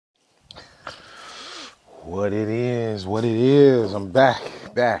What it is. I'm back.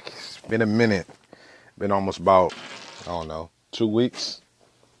 It's been a minute. Been almost about, I don't know, 2 weeks.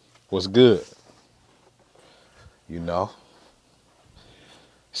 What's good? You know,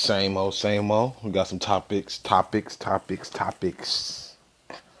 same old, same old. We got some topics.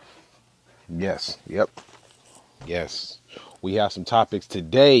 Yes, yep, yes. We have some topics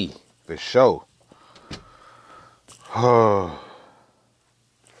today for show.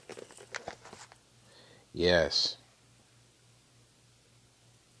 Yes.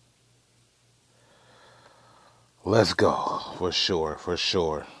 Let's go. For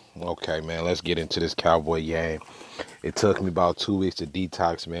sure. Okay, man, let's get into this Cowboy game. It took me about 2 weeks to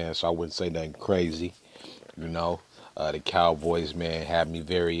detox, man, so I wouldn't say nothing crazy. You know, the Cowboys, man, had me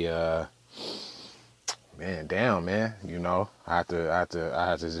very, man, down, man. You know, I had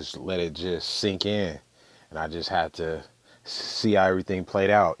to just let it just sink in, and I just had to see how everything played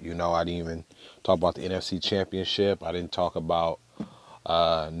out. You know, I didn't even talk about the NFC Championship. I didn't talk about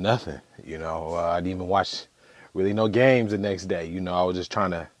nothing. You know, I didn't even watch really no games the next day. You know, I was just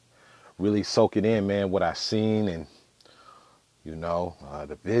trying to really soak it in, man, what I seen and, you know,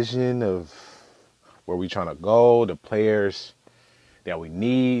 the vision of where we trying to go, the players that we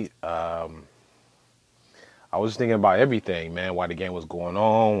need. I was just thinking about everything, man, while the game was going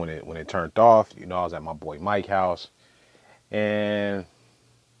on, when it turned off. You know, I was at my boy Mike's house, and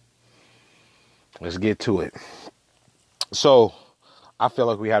let's get to it. So I felt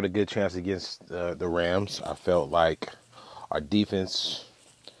like we had a good chance against the Rams. I felt like our defense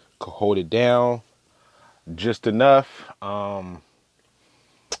could hold it down just enough. I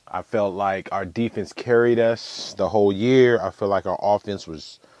felt like our defense carried us the whole year. I feel like our offense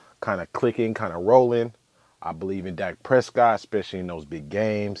was kind of clicking, kind of rolling. I believe in Dak Prescott, especially in those big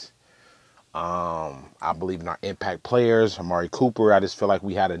games. I believe in our impact players, Amari Cooper. I just feel like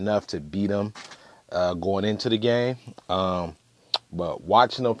we had enough to beat them going into the game. But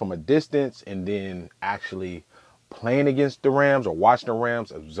watching them from a distance and then actually playing against the Rams or watching the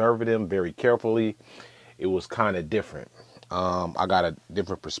Rams, observing them very carefully, it was kind of different. I got a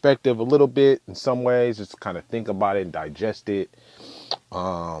different perspective a little bit in some ways, just kind of think about it and digest it,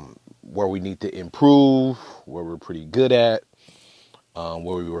 where we need to improve, where we're pretty good at,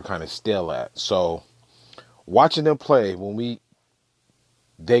 where we were kind of stale at. So watching them play,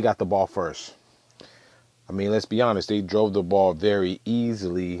 they got the ball first. I mean, let's be honest, they drove the ball very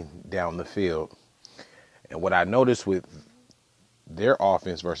easily down the field. And what I noticed with their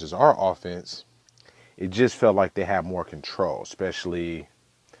offense versus our offense, it just felt like they had more control, especially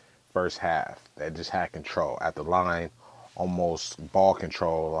first half. They just had control at the line, almost ball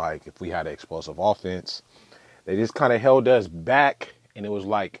control. Like if we had an explosive offense, they just kind of held us back, and it was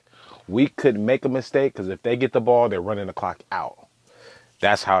like we couldn't make a mistake because if they get the ball, they're running the clock out.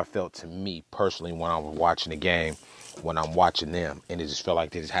 That's how it felt to me personally when I was watching the game, when I'm watching them, and it just felt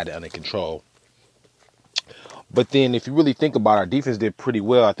like they just had it under control. But then if you really think about it, our defense did pretty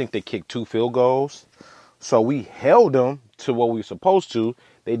well. I think they kicked 2 field goals. So we held them to what we were supposed to.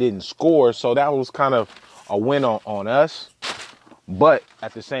 They didn't score, so that was kind of a win on us. But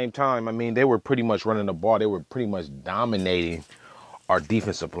at the same time, I mean, they were pretty much running the ball. They were pretty much dominating our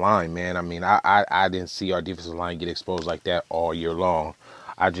defensive line, man. I mean, I didn't see our defensive line get exposed like that all year long.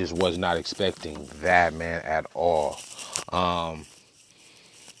 I just was not expecting that, man, at all.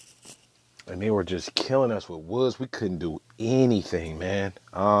 And they were just killing us with woods. We couldn't do anything, man.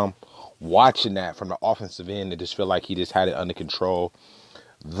 Watching that from the offensive end, it just felt like he just had it under control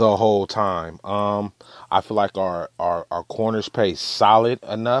the whole time. I feel like our corners play solid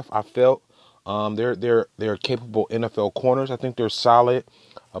enough. I felt they're capable NFL corners. I think they're solid,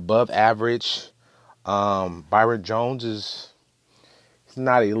 above average. Byron Jones he's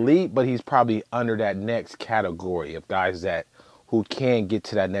not elite, but he's probably under that next category of guys who can get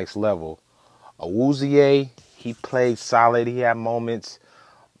to that next level. Awuzie, he played solid. He had moments.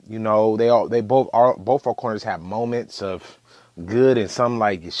 You know, both our corners have moments of good and some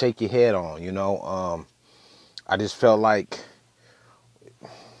like you shake your head on. You know, I just felt like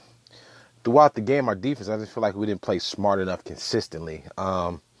throughout the game, our defense, I just feel like we didn't play smart enough consistently.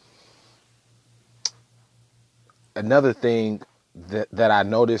 Another thing that I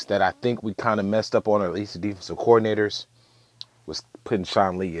noticed that I think we kind of messed up on, or at least the defensive coordinators, was putting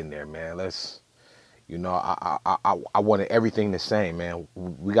Sean Lee in there, man. You know, I wanted everything the same, man.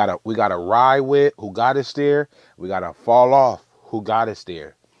 We gotta ride with who got us there. We gotta fall off who got us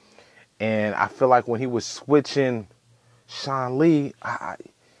there. And I feel like when he was switching Sean Lee, I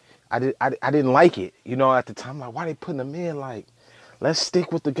didn't like it. You know, at the time, like, why they putting him in? Like, let's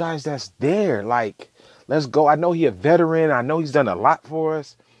stick with the guys that's there. Like, let's go. I know he a veteran. I know he's done a lot for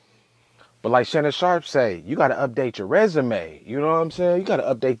us. But like Shannon Sharp say, you got to update your resume. You know what I'm saying? You got to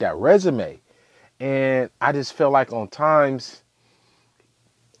update that resume. And I just feel like on times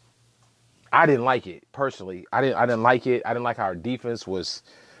I didn't like it personally. I didn't like it. I didn't like how our defense was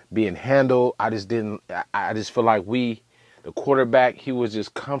being handled. I just didn't. I just feel like the quarterback, he was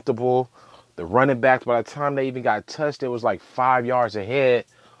just comfortable. The running backs, by the time they even got touched, it was like 5 yards ahead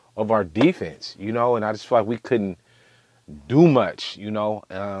of our defense, and I just feel like we couldn't do much,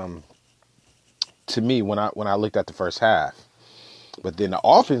 to me when I looked at the first half. But then the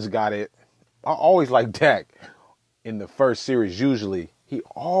offense got it. I always like Dak in the first series. Usually he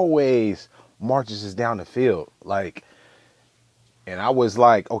always marches us down the field, and I was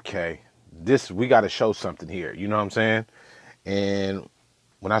like, okay, we got to show something here. You know what I'm saying? And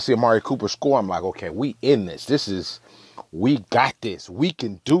when I see Amari Cooper score, I'm like, okay, we in this. We got this. We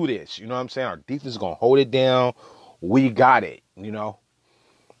can do this. You know what I'm saying? Our defense is going to hold it down. We got it, And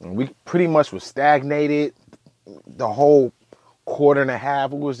we pretty much was stagnated the whole quarter and a half.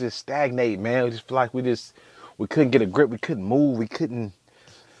 We was just stagnated, man. We just feel like we couldn't get a grip. We couldn't move.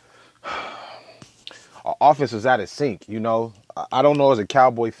 Our offense was out of sync, I don't know as a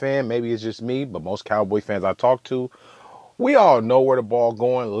Cowboy fan, maybe it's just me, but most Cowboy fans I talk to, we all know where the ball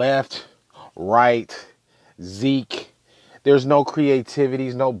going, left, right, Zeke. There's no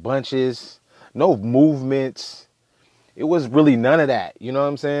creativities, no bunches, no movements. It was really none of that, you know what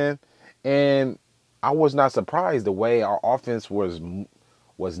I'm saying? And I was not surprised the way our offense was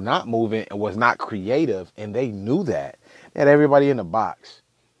not moving and was not creative, and they knew that. They had everybody in the box,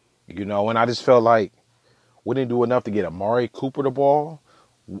 and I just felt like we didn't do enough to get Amari Cooper the ball.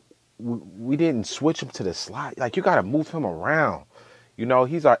 We didn't switch him to the slot. Like, you got to move him around.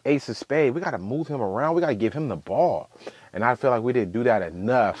 He's our ace of spades. We got to move him around. We got to give him the ball. And I feel like we didn't do that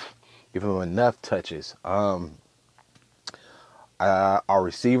enough, give him enough touches. Our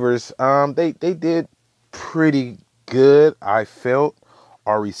receivers, they did pretty good, I felt.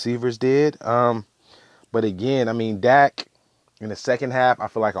 Our receivers did. But again, I mean, Dak, in the second half, I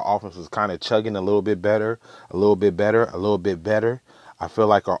feel like our offense was kind of chugging a little bit better. I feel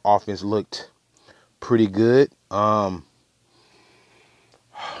like our offense looked pretty good.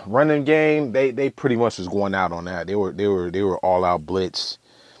 Running game, they pretty much was going out on that. They were all out blitz,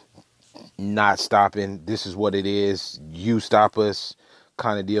 not stopping. This is what it is. You stop us,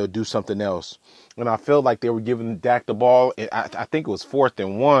 kind of deal. Do something else. And I felt like they were giving Dak the ball. I think it was 4th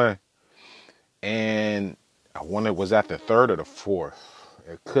and 1, and I wonder was that the 3rd or the 4th.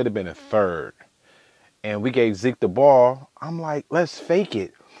 It could have been a 3rd. And we gave Zeke the ball. I'm like, let's fake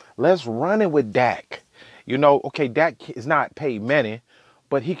it. Let's run it with Dak. Okay, Dak is not Peyton Manning,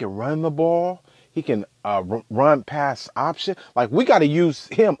 but he can run the ball. He can run pass option. Like, we got to use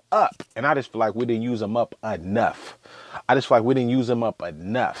him up. And I just feel like we didn't use him up enough. I just feel like we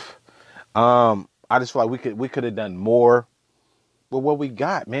could have done more with what we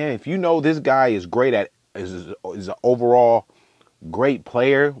got, man. If this guy is great is an overall great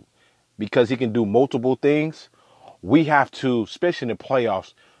player because he can do multiple things, we have to, especially in the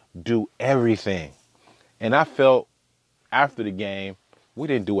playoffs, do everything. And I felt after the game, we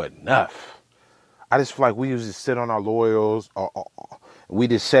didn't do enough. I just feel like we used to sit on our laurels. We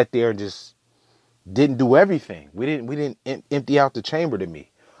just sat there and just didn't do everything. We didn't empty out the chamber to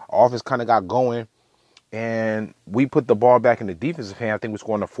me. Our offense kind of got going, and we put the ball back in the defensive hand. I think we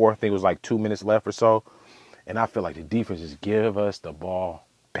scored in the 4th. I think it was like 2 minutes left or so. And I feel like the defense just give us the ball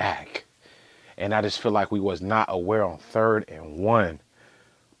back. And I just feel like we was not aware on 3rd and 1.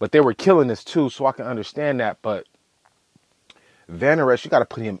 But they were killing us too, so I can understand that. But Van Der Esch, you got to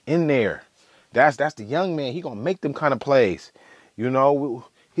put him in there. That's the young man. He going to make them kind of plays. He going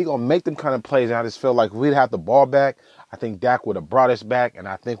to make them kind of plays. And I just feel like we'd have the ball back. I think Dak would have brought us back, and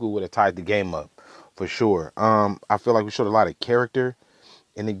I think we would have tied the game up for sure. I feel like we showed a lot of character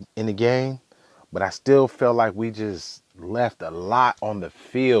in the game, but I still felt like we just left a lot on the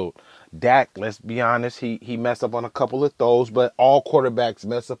field. Dak, let's be honest, he messed up on a couple of throws, but all quarterbacks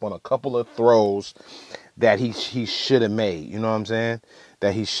mess up on a couple of throws that he should have made. You know what I'm saying?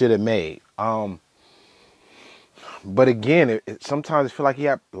 That he should have made. But again, sometimes I feel like he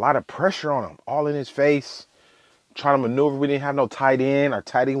had a lot of pressure on him, all in his face, trying to maneuver. We didn't have no tight end. Our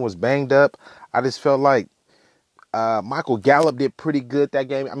tight end was banged up. I just felt like Michael Gallup did pretty good that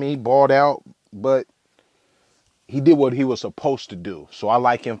game. I mean, he balled out, but he did what he was supposed to do. So I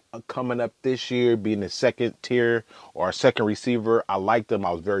like him coming up this year, being a second tier or a second receiver. I liked him.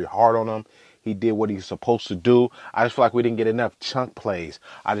 I was very hard on him. He did what he was supposed to do. I just feel like we didn't get enough chunk plays.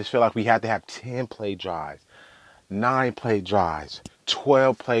 I just feel like we had to have 10 play drives, 9 play drives,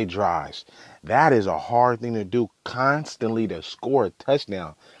 12 play drives. That is a hard thing to do constantly to score a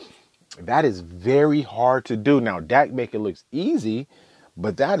touchdown. That is very hard to do. Now, Dak make it look easy,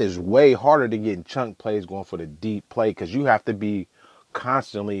 but that is way harder to get in chunk plays going for the deep play because you have to be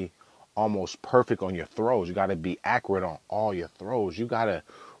constantly almost perfect on your throws. You got to be accurate on all your throws. You got to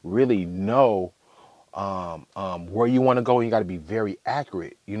really know where you want to go. And you got to be very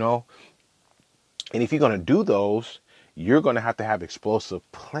accurate, you know? And if you're going to do those, you're going to have explosive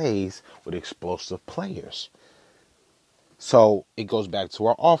plays with explosive players. So it goes back to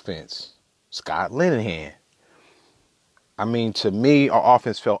our offense. Scott Linehan. I mean, to me, our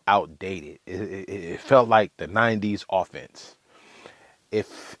offense felt outdated. It felt like the '90s offense.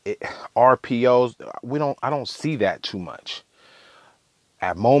 If RPOs, I don't see that too much.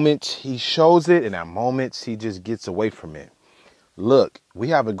 At moments he shows it, and at moments he just gets away from it. Look, we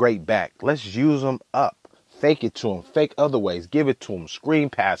have a great back. Let's use him up. Fake it to him. Fake other ways. Give it to him. Screen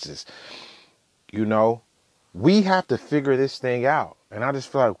passes. You know, we have to figure this thing out. And I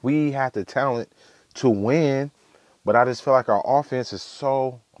just feel like we have the talent to win. But I just feel like our offense is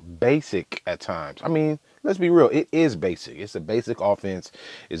so basic at times. I mean, let's be real. It is basic. It's a basic offense.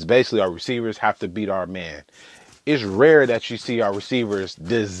 It's basically our receivers have to beat our man. It's rare that you see our receivers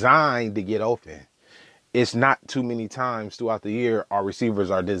designed to get open. It's not too many times throughout the year our receivers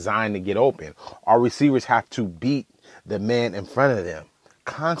are designed to get open. Our receivers have to beat the man in front of them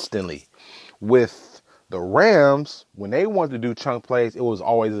constantly. With the Rams, when they wanted to do chunk plays, it was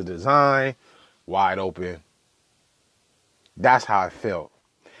always a design, wide open. That's how I felt.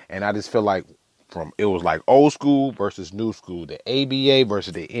 And I just feel like it was like old school versus new school, the ABA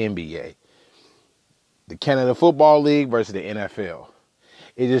versus the NBA, the Canada Football League versus the NFL.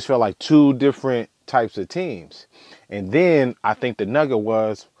 It just felt like two different types of teams. And then I think the nugget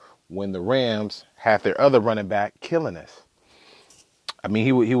was when the Rams had their other running back killing us. I mean,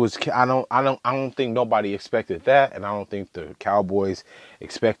 he was. I don't think nobody expected that, and I don't think the Cowboys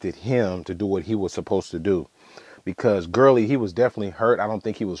expected him to do what he was supposed to do. Because Gurley, he was definitely hurt. I don't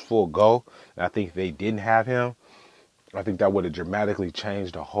think he was full go. And I think if they didn't have him, I think that would have dramatically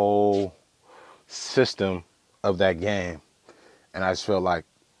changed the whole system of that game. And I just felt like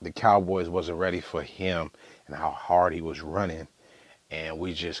the Cowboys wasn't ready for him and how hard he was running. And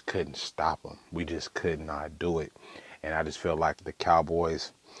we just couldn't stop him. We just could not do it. And I just feel like the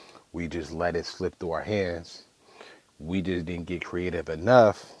Cowboys, we just let it slip through our hands. We just didn't get creative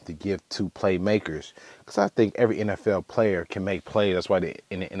enough to give two playmakers. Because I think every NFL player can make plays. That's why they're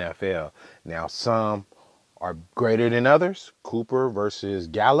in the NFL. Now, some are greater than others. Cooper versus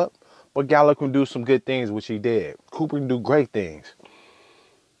Gallup. But Gallup can do some good things, which he did. Cooper can do great things.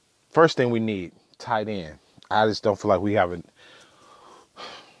 First thing we need, tight end. I just don't feel like we have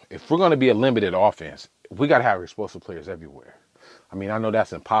if we're going to be a limited offense, we got to have explosive players everywhere. I mean, I know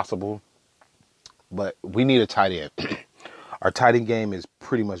that's impossible, but we need a tight end. Our tight end game is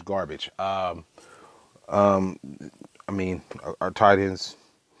pretty much garbage. I mean, our tight ends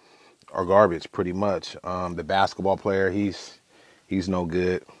are garbage pretty much. The basketball player, he's no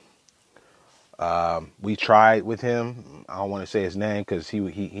good. We tried with him. I don't want to say his name because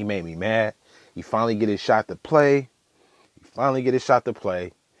he made me mad. He finally get his shot to play.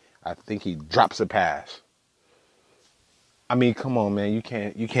 I think he drops a pass. I mean, come on, man. You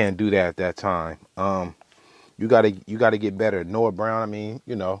can't do that at that time. You gotta get better. Noah Brown, I mean,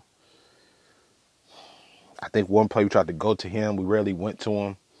 you know. I think one play we tried to go to him. We rarely went to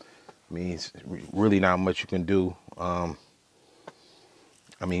him. I mean, it's really not much you can do. I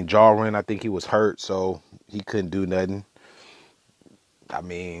mean, Jarwin, I think he was hurt, so he couldn't do nothing. I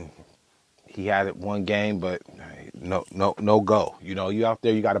mean, he had it one game, but no go. You know, you out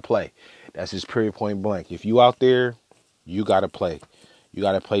there, you got to play. That's just period, point blank. If you out there, you got to play. You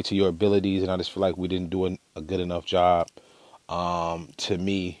got to play to your abilities, and I just feel like we didn't do a good enough job, to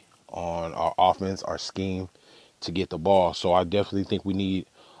me, on our offense, our scheme, to get the ball. So I definitely think we need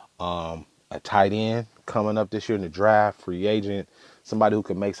a tight end coming up this year in the draft, free agent, somebody who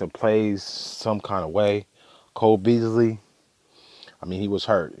can make some plays some kind of way. Cole Beasley, I mean, he was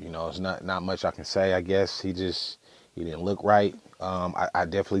hurt. You know, it's not much I can say, I guess. He didn't look right. I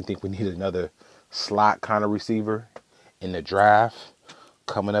definitely think we need another slot kind of receiver in the draft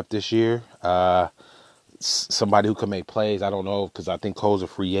coming up this year. Somebody who can make plays. I don't know, because I think Cole's a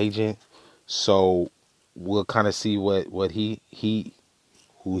free agent. So we'll kind of see what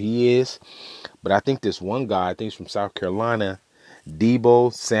who he is. But I think this one guy, I think he's from South Carolina,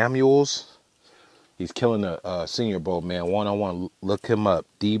 Deebo Samuels. He's killing the Senior Bowl, man. One-on-one, look him up.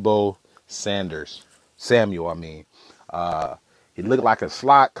 Deebo Samuel, I mean. He looked like a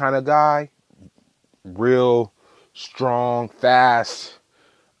slot kind of guy. Real strong, fast.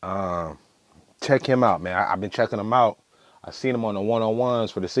 Check him out, man. I've been checking him out. I seen him on the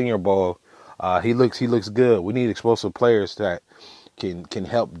one-on-ones for the Senior Bowl. He looks good. We need explosive players that can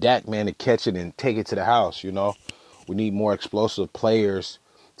help Dak, man, to catch it and take it to the house. We need more explosive players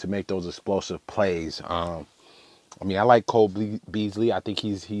to make those explosive plays. I like Cole Beasley. I think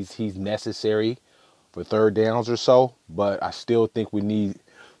he's necessary for third downs or so, but I still think we need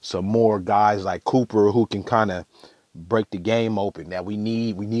some more guys like Cooper who can kind of break the game open. That we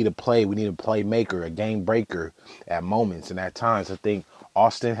need a playmaker, a game breaker at moments and at times. I think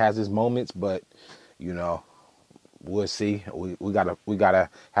Austin has his moments, but we'll see. We gotta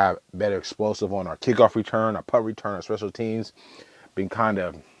have better explosive on our kickoff return, our punt return, our special teams. Been kind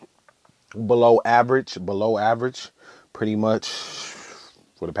of below average, pretty much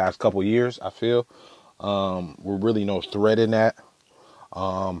for the past couple years. I feel we're really no threat in that.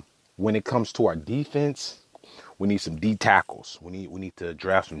 When it comes to our defense, we need some D tackles. We need to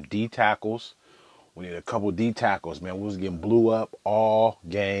draft some D tackles. We need a couple D tackles, man. We was getting blew up all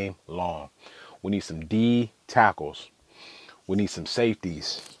game long. We need some D tackles. We need some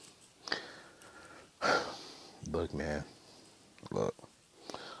safeties. Look, man. Look.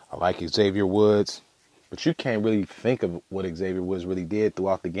 I like Xavier Woods, but you can't really think of what Xavier Woods really did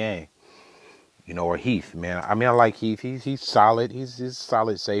throughout the game. Or Heath, man. I like Heath. He's solid. He's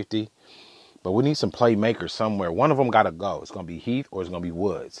solid safety. But we need some playmakers somewhere. One of them got to go. It's going to be Heath or it's going to be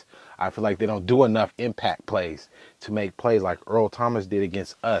Woods. I feel like they don't do enough impact plays to make plays like Earl Thomas did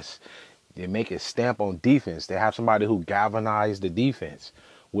against us. They make a stamp on defense. They have somebody who galvanized the defense.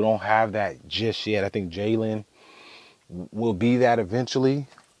 We don't have that just yet. I think Jalen will be that eventually.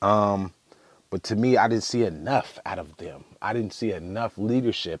 But to me, I didn't see enough out of them. I didn't see enough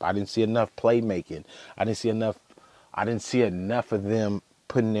leadership. I didn't see enough playmaking. I didn't see enough of them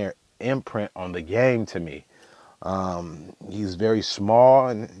putting their imprint on the game to me. He's very small,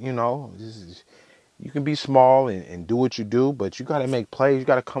 and you can be small and do what you do, but you got to make plays. You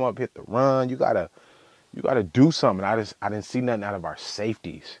got to come up, hit the run. You got to do something. I didn't see nothing out of our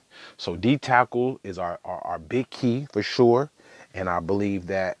safeties. So D tackle is our big key for sure, and I believe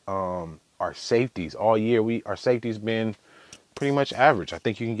that our safeties all year, our safeties been pretty much average. I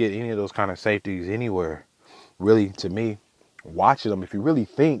think you can get any of those kind of safeties anywhere. Really, to me, watching them, if you really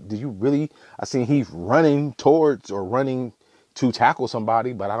think, I seen Heath running towards or running to tackle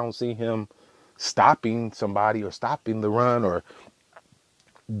somebody, but I don't see him stopping somebody or stopping the run or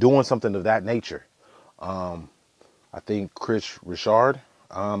doing something of that nature. I think Chris Richard,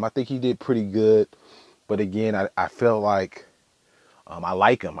 I think he did pretty good, but again, I felt like I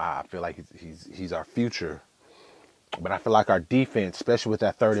like him. I feel like he's our future. But I feel like our defense, especially with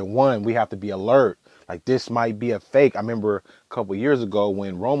that 3rd and 1, we have to be alert. Like, this might be a fake. I remember a couple years ago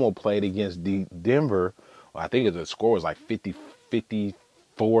when Romo played against Denver. I think the score was like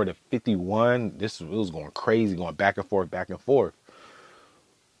 54 to 51. It was going crazy, going back and forth, back and forth.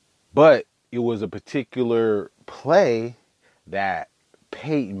 But it was a particular play that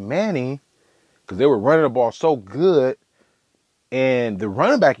Peyton Manning, because they were running the ball so good, and the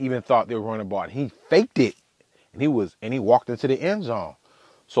running back even thought they were running the ball. And he faked it, and he walked into the end zone.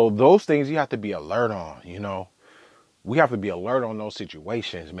 So those things you have to be alert on. We have to be alert on those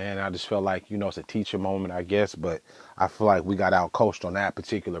situations, man. I just felt like it's a teacher moment, I guess, but I feel like we got out coached on that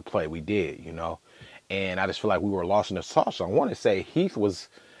particular play. We did, and I just feel like we were lost in the sauce. So I want to say Heath was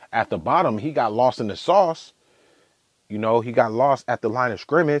at the bottom. He got lost in the sauce. He got lost at the line of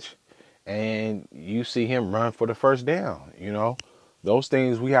scrimmage. And you see him run for the first down. Those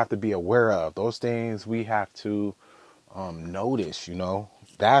things we have to be aware of. Those things we have to notice.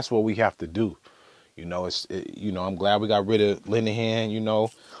 That's what we have to do. I'm glad we got rid of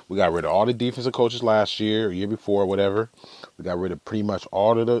Linehan. We got rid of all the defensive coaches last year or year before, whatever. We got rid of pretty much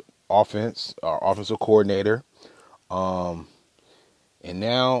all of the our offensive coordinator. And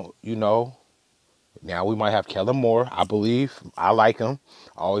now, now we might have Kellen Moore, I believe. I like him.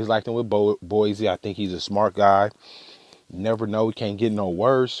 I always liked him with Boise. I think he's a smart guy. You never know. He can't get no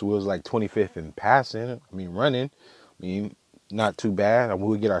worse. He was like 25th in passing. Running. Not too bad.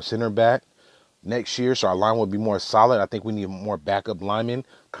 We'll get our center back next year, so our line will be more solid. I think we need more backup linemen.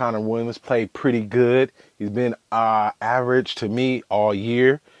 Connor Williams played pretty good. He's been average to me all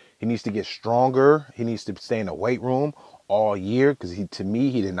year. He needs to get stronger. He needs to stay in the weight room all year because he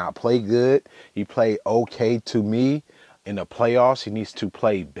did not play good. He played okay to me in the playoffs. He needs to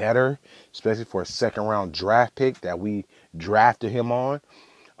play better, especially for a 2nd-round draft pick that we drafted him on.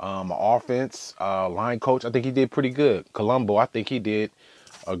 Offense, line coach, I think he did pretty good. Colombo, I think he did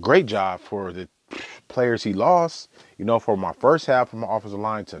a great job for the players he lost. For my first half from my offensive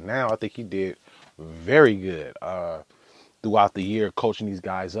line to now, I think he did very good. throughout the year coaching these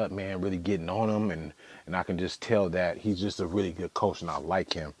guys up, man, really getting on them, and I can just tell that he's just a really good coach, and I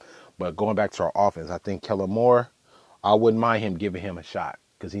like him. But going back to our offense, I think Kellen Moore, I wouldn't mind him giving him a shot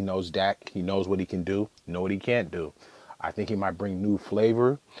because he knows Dak, he knows what he can do, know what he can't do. I think he might bring new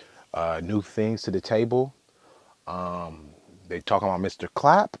flavor, new things to the table. They talking about Mr.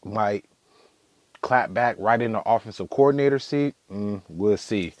 Clapp might clap back right in the offensive coordinator seat. We'll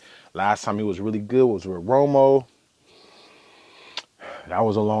see. Last time he was really good was with Romo. That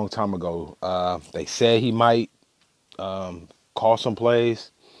was a long time ago. They said he might call some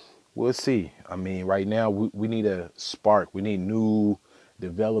plays. We'll see. I mean, right now we need a spark. We need new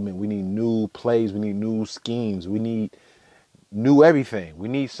development. We need new plays. We need new schemes. We need new everything. We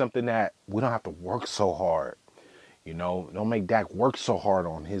need something that we don't have to work so hard. You know, don't make Dak work so hard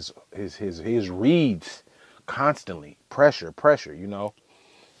on his reads constantly. Pressure, you know.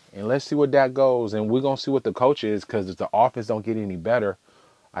 And let's see where that goes. And we're going to see what the coach is, because if the offense don't get any better,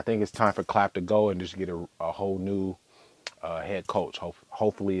 I think it's time for Clapp to go and just get a whole new head coach.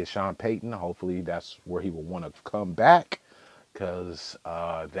 Hopefully it's Sean Payton. Hopefully that's where he will want to come back, because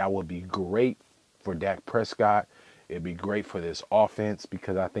that would be great for Dak Prescott. It'd be great for this offense,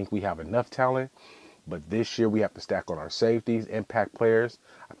 because I think we have enough talent. But this year we have to stack on our safeties, impact players.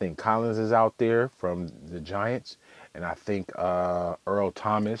 I think Collins is out there from the Giants. And I think Earl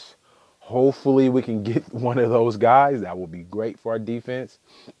Thomas. Hopefully we can get one of those guys. That would be great for our defense.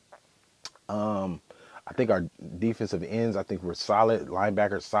 I think our defensive ends, I think we're solid.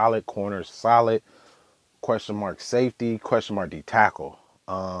 Linebackers solid. Corners solid. Question mark safety. Question mark D tackle.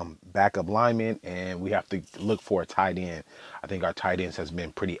 Backup lineman. And we have to look for a tight end. I think our tight ends has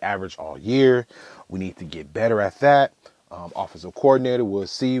been pretty average all year. We need to get better at that. Offensive coordinator, we'll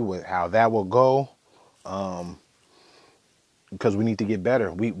see how that will go. Because we need to get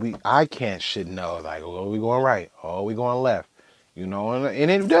better. I should know, like, oh, are we going right? Oh, are we going left? You know,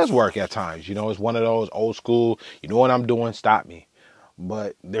 and it does work at times. You know, it's one of those old school, you know what I'm doing, stop me.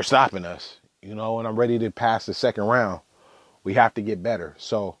 But they're stopping us, you know, and I'm ready to pass the second round. We have to get better.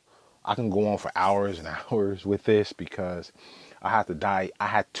 So I can go on for hours and hours with this, because I had to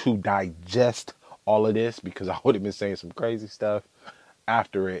digest all of this, because I would have been saying some crazy stuff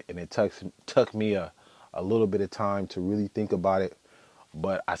after it, and it took me a little bit of time to really think about it.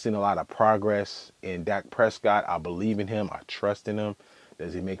 But I seen a lot of progress in Dak Prescott. I believe in him. I trust in him.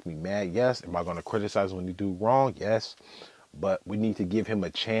 Does he make me mad? Yes. Am I going to criticize when he do wrong? Yes. But we need to give him a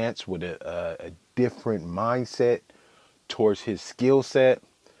chance with a different mindset towards his skill set.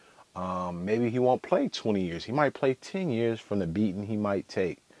 Maybe he won't play 20 years. He might play 10 years from the beating he might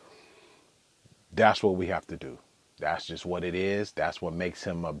take. That's what we have to do. That's just what it is. That's what makes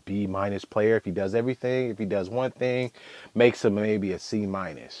him a B- player. If he does everything, if he does one thing, makes him maybe a C-,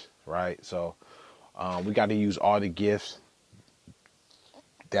 right? So we got to use all the gifts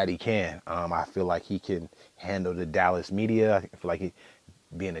that he can. I feel like he can handle the Dallas media. I feel like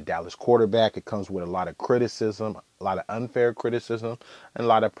being a Dallas quarterback, it comes with a lot of criticism, a lot of unfair criticism, and a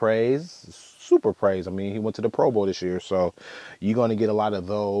lot of praise, super praise. I mean, he went to the Pro Bowl this year, so you're going to get a lot of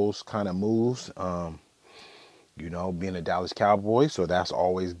those kind of moves. You know, being a Dallas Cowboy, so that's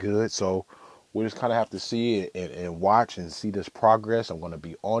always good. So we just kind of have to see it and watch and see this progress. I'm going to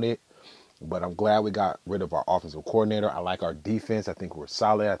be on it, but I'm glad we got rid of our offensive coordinator. I like our defense. I think we're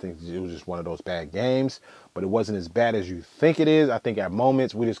solid. I think it was just one of those bad games, but it wasn't as bad as you think it is. I think at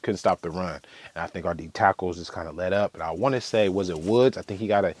moments we just couldn't stop the run, and I think our D tackles just kind of let up. And I want to say, was it Woods? I think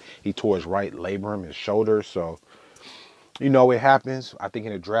he tore his right labrum, his shoulder, so. You know, it happens. I think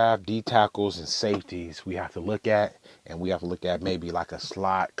in the draft, D tackles and safeties we have to look at, and we have to look at maybe like a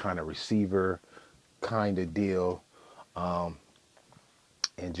slot kind of receiver kind of deal, and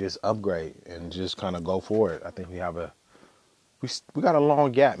just upgrade and just kind of go for it. I think we got a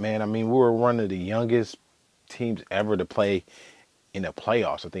long gap, man. I mean, we were one of the youngest teams ever to play in the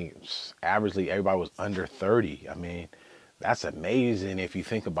playoffs. I think averagely everybody was under 30. I mean, that's amazing if you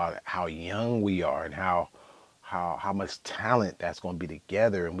think about how young we are and how much talent that's going to be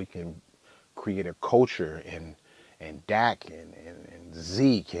together, and we can create a culture, and Dak and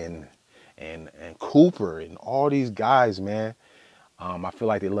Zeke and Cooper and all these guys, man. I feel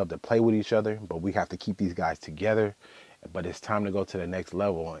like they love to play with each other, but we have to keep these guys together. But it's time to go to the next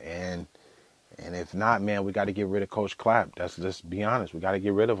level, and if not, man, we got to get rid of Coach Clapp. Let's be honest. We got to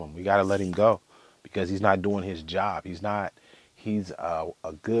get rid of him. We got to let him go, because he's not doing his job. He's a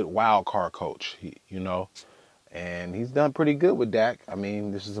good wild card coach. You know. And he's done pretty good with Dak. I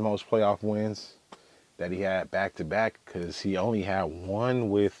mean, this is the most playoff wins that he had back-to-back, because he only had one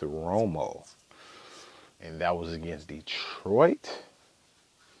with Romo. And that was against Detroit.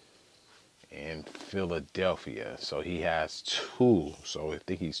 in Philadelphia. So he has 2. So I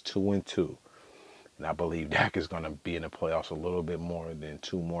think he's 2-2. And I believe Dak is going to be in the playoffs a little bit more than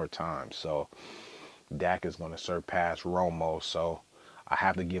 2 more times. So Dak is going to surpass Romo. So I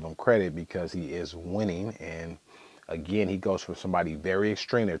have to give him credit because he is winning. And again, he goes for somebody very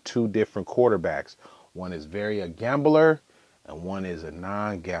extreme. They're 2 different quarterbacks. One is very a gambler and one is a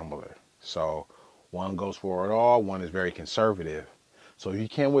non-gambler. So one goes for it all. One is very conservative. So if you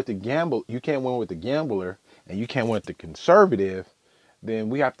can't you can't win with the gambler and you can't win with the conservative, then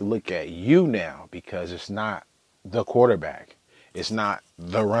we have to look at you now because it's not the quarterback. It's not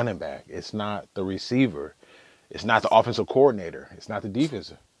the running back. It's not the receiver. It's not the offensive coordinator. It's not the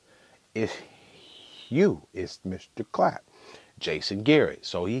defensive. It's you. It's Mr. Clapp, Jason Garrett.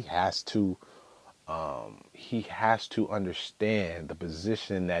 So he has to understand the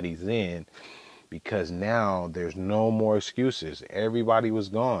position that he's in because now there's no more excuses. Everybody was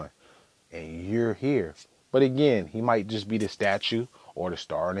gone and you're here. But again, he might just be the statue or the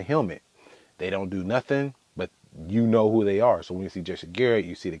star in the helmet. They don't do nothing, but you know who they are. So when you see Jason Garrett,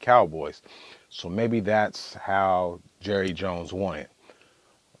 you see the Cowboys. So maybe that's how Jerry Jones won it.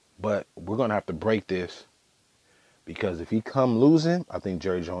 But we're going to have to break this because if he come losing, I think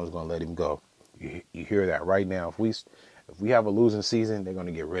Jerry Jones is going to let him go. You hear that right now. If we have a losing season, they're going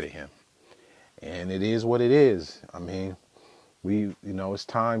to get rid of him. And it is what it is. I mean, it's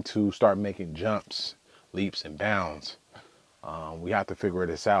time to start making jumps, leaps, and bounds. We have to figure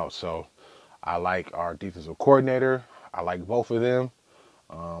this out. So I like our defensive coordinator. I like both of them.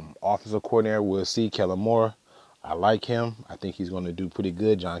 Offensive coordinator, we'll see. Kellen Moore, I like him. I think he's going to do pretty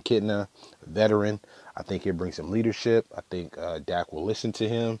good. John Kitna, a veteran. I think he'll bring some leadership. I think Dak will listen to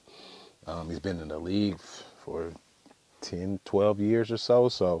him. He's been in the league for 10, 12 years or so.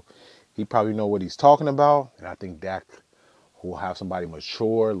 So he probably know what he's talking about. And I think Dak will have somebody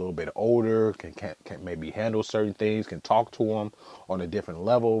mature, a little bit older, can maybe handle certain things, can talk to him on a different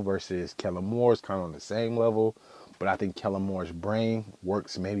level versus Kellen Moore's kind of on the same level. But I think Kellen Moore's brain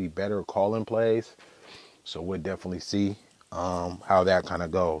works maybe better calling plays. So we'll definitely see how that kind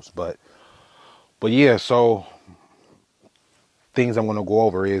of goes. But yeah, so things I'm going to go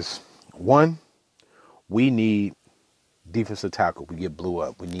over is, one, we need defensive tackle. We get blew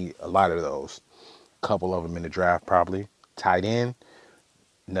up. We need a lot of those. A couple of them in the draft probably. Tight end,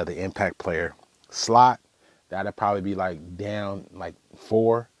 another impact player. Slot, that'll probably be like down like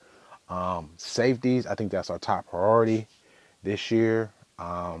 4. Safeties, I think that's our top priority this year.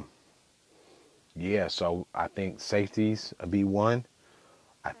 Yeah, so I think safeties will be 1.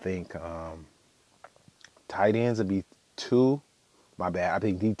 I think tight ends will be 2. My bad. I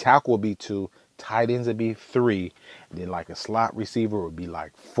think D tackle will be 2. Tight ends will be 3. And then like a slot receiver would be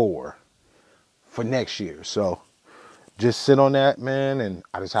like 4 for next year. So just sit on that, man. And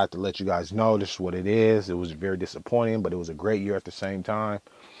I just have to let you guys know this is what it is. It was very disappointing, but it was a great year at the same time.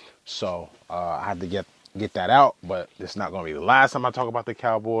 So I had to get that out, but it's not going to be the last time I talk about the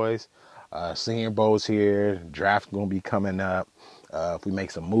Cowboys. Senior Bowl's here. Draft going to be coming up. If we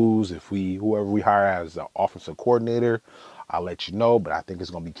make some moves, whoever we hire as the offensive coordinator, I'll let you know. But I think it's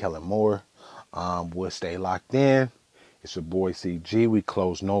going to be Kellen Moore. We'll stay locked in. It's your boy CG. We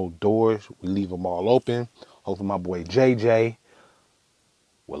close no doors. We leave them all open. Hopefully my boy JJ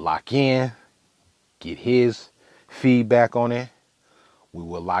will lock in, get his feedback on it. We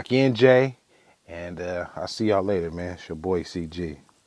will lock in, Jay. And I'll see y'all later, man. It's your boy CG.